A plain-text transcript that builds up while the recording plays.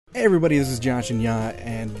Hey everybody, this is JaShinYa,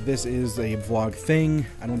 and this is a vlog thing.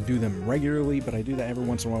 I don't do them regularly, but I do that every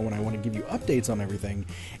once in a while when I want to give you updates on everything.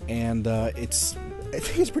 And I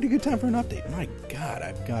think it's a pretty good time for an update. My God,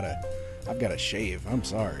 I've got to shave. I'm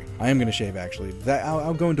sorry. I am going to shave, actually.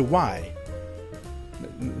 I'll go into why.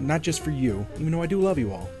 Not just for you, even though I do love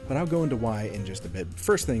you all, but I'll go into why in just a bit.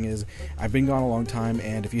 First thing is, I've been gone a long time,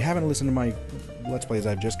 and if you haven't listened to my Let's Plays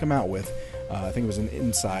I've just come out with, I think it was an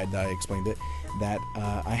Inside that I explained it, that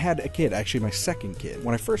I had a kid, actually my second kid.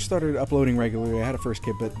 When I first started uploading regularly, I had a first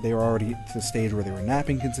kid, but they were already to the stage where they were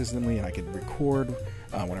napping consistently, and I could record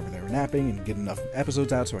whenever they were napping and get enough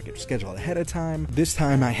episodes out so I could schedule it ahead of time. This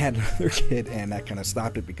time I had another kid, and that kind of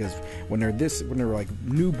stopped it, because when they're like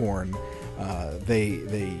newborn,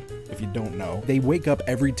 if you don't know, they wake up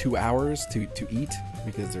every 2 hours to eat,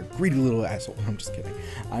 because they're greedy little assholes.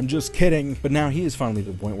 I'm just kidding. But now he is finally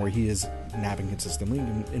to the point where he is napping consistently.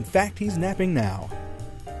 In fact, he's napping now.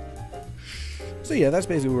 So yeah, that's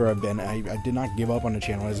basically where I've been. I did not give up on the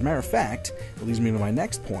channel. As a matter of fact, it leads me to my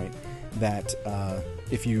next point, that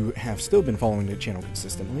if you have still been following the channel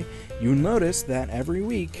consistently, you'll notice that every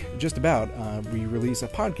week, just about, we release a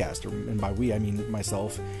podcast, and by we I mean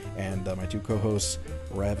myself and my two co-hosts,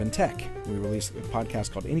 Rev and Tech. We released a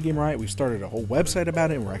podcast called Indie Game Riot. We've started a whole website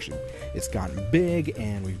about it, and it's gotten big,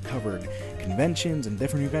 and we've covered conventions and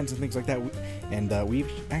different events and things like that, and we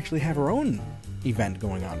actually have our own event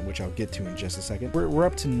going on, which I'll get to in just a second. We're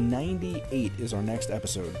up to 98 is our next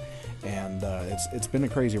episode, and it's been a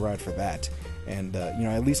crazy ride for that. And you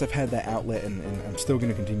know, at least I've had that outlet, and I'm still going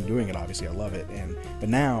to continue doing it. Obviously, I love it, but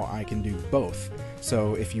now I can do both.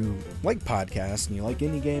 So if you like podcasts and you like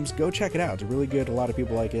indie games, go check it out. It's really good. A lot of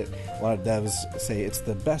people like it. A lot of devs say it's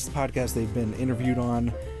the best podcast they've been interviewed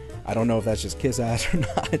on. I don't know if that's just kiss ass or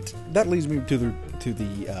not. That leads me to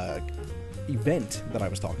the event that I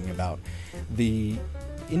was talking about. The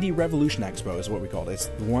Indie Revolution Expo is what we called it. It's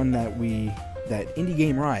the one that Indie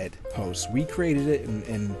Game Riot hosts. We created it,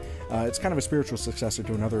 and it's kind of a spiritual successor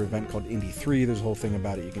to another event called Indie 3. There's a whole thing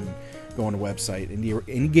about it. You can go on a website,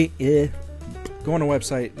 go on a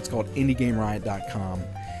website. It's called indiegameriot.com,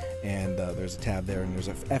 and there's a tab there, and there's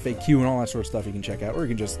a FAQ and all that sort of stuff you can check out, or you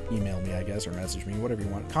can just email me, I guess, or message me, whatever you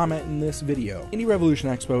want. Comment in this video. Indie Revolution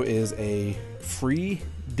Expo is a free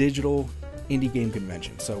digital indie game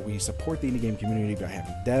convention. So we support the indie game community by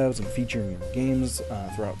having devs and featuring games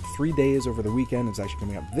throughout 3 days over the weekend. It's actually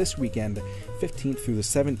coming up this weekend, 15th through the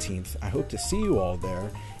 17th. I hope to see you all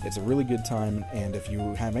there. It's a really good time, and if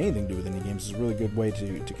you have anything to do with indie games, it's a really good way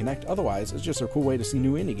to connect. Otherwise, it's just a cool way to see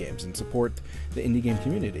new indie games and support the indie game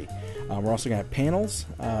community. We're also going to have panels,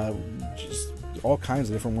 just all kinds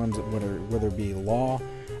of different ones, whether it be law,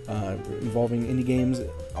 involving indie games,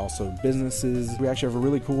 also businesses. We actually have a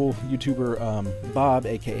really cool YouTuber, Bob,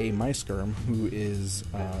 aka MySkirm, who is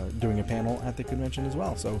doing a panel at the convention as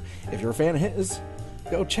well. So if you're a fan of his,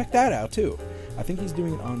 go check that out too. I think he's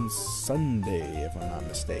doing it on Sunday, if I'm not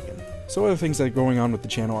mistaken. So other things that are going on with the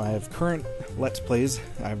channel, I have current Let's Plays.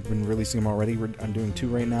 I've been releasing them already. I'm doing 2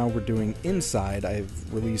 right now. We're doing Inside. I've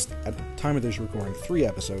released, at the time of this recording, 3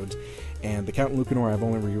 episodes. And The Count and Lucanor, I've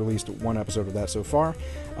only released 1 episode of that so far.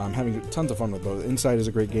 I'm having tons of fun with both. Inside is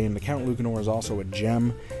a great game. The Count and Lucanor is also a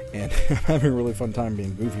gem, and I'm having a really fun time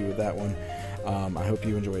being goofy with that one. I hope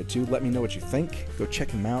you enjoy it too. Let me know what you think. Go check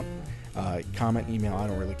them out. Comment, email, I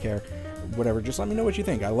don't really care. Whatever, just let me know what you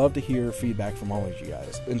think. I love to hear feedback from all of you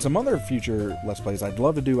guys. And some other future Let's Plays, I'd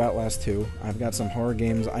love to do Outlast 2. I've got some horror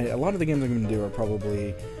games. A lot of the games I'm going to do are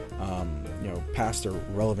probably past their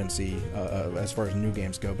relevancy as far as new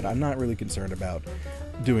games go, but I'm not really concerned about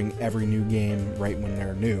doing every new game right when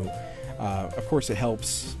they're new. Of course, it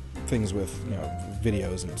helps things with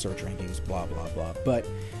videos and search rankings, blah blah blah, but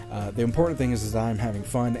the important thing is that I'm having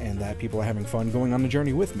fun, and that people are having fun going on the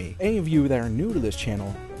journey with me. Any of you that are new to this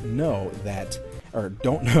channel know that, or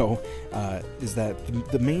don't know, is that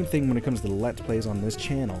the main thing when it comes to the Let's Plays on this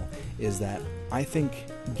channel is that I think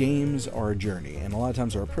games are a journey, and a lot of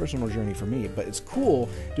times they're a personal journey for me, but it's cool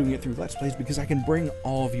doing it through Let's Plays because I can bring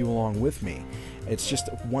all of you along with me. It's just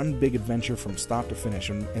one big adventure from start to finish,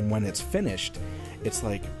 and when it's finished, it's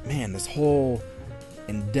like, man, this whole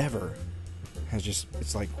endeavor has just,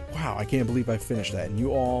 it's like, wow, I can't believe I finished that, and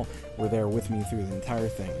you all were there with me through the entire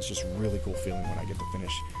thing. It's just a really cool feeling when I get to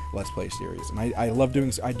finish Let's Play series, and I love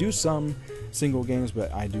doing, I do some single games,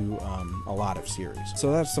 but I do a lot of series.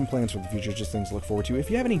 So that's some plans for the future, just things to look forward to. If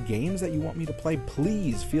you have any games that you want me to play,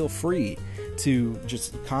 please feel free to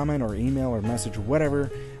just comment or email or message or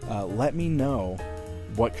whatever. Let me know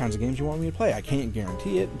what kinds of games you want me to play. I can't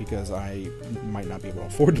guarantee it because I might not be able to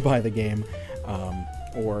afford to buy the game.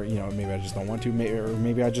 or you know, maybe I just don't want to, or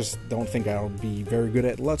maybe I just don't think I'll be very good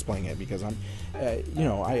at let's playing it, because I'm, you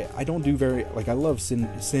know, I don't do very, like, I love sim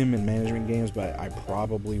and management games, but I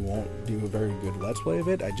probably won't do a very good let's play of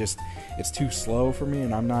it. It's too slow for me,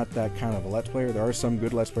 and I'm not that kind of a let's player. There are some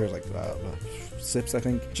good let's players, like Sips, I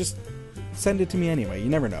think. Just send it to me anyway. You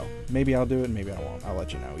never know. Maybe I'll do it, maybe I won't. I'll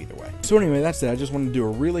let you know either way. So anyway, that's it. I just wanted to do a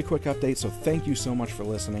really quick update. So thank you so much for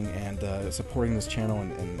listening and supporting this channel.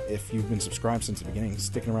 And if you've been subscribed since the beginning,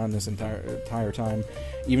 sticking around this entire time,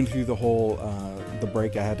 even through the whole the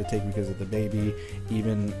break I had to take because of the baby,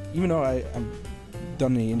 even though I'm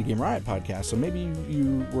done the Indie Game Riot podcast, so maybe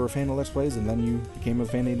you were a fan of Let's Plays and then you became a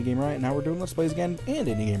fan of Indie Game Riot, and now we're doing Let's Plays again and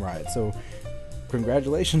Indie Game Riot. So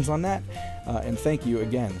congratulations on that, and thank you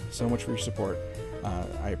again so much for your support.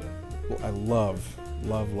 I love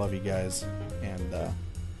you guys, and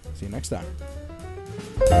see you next time.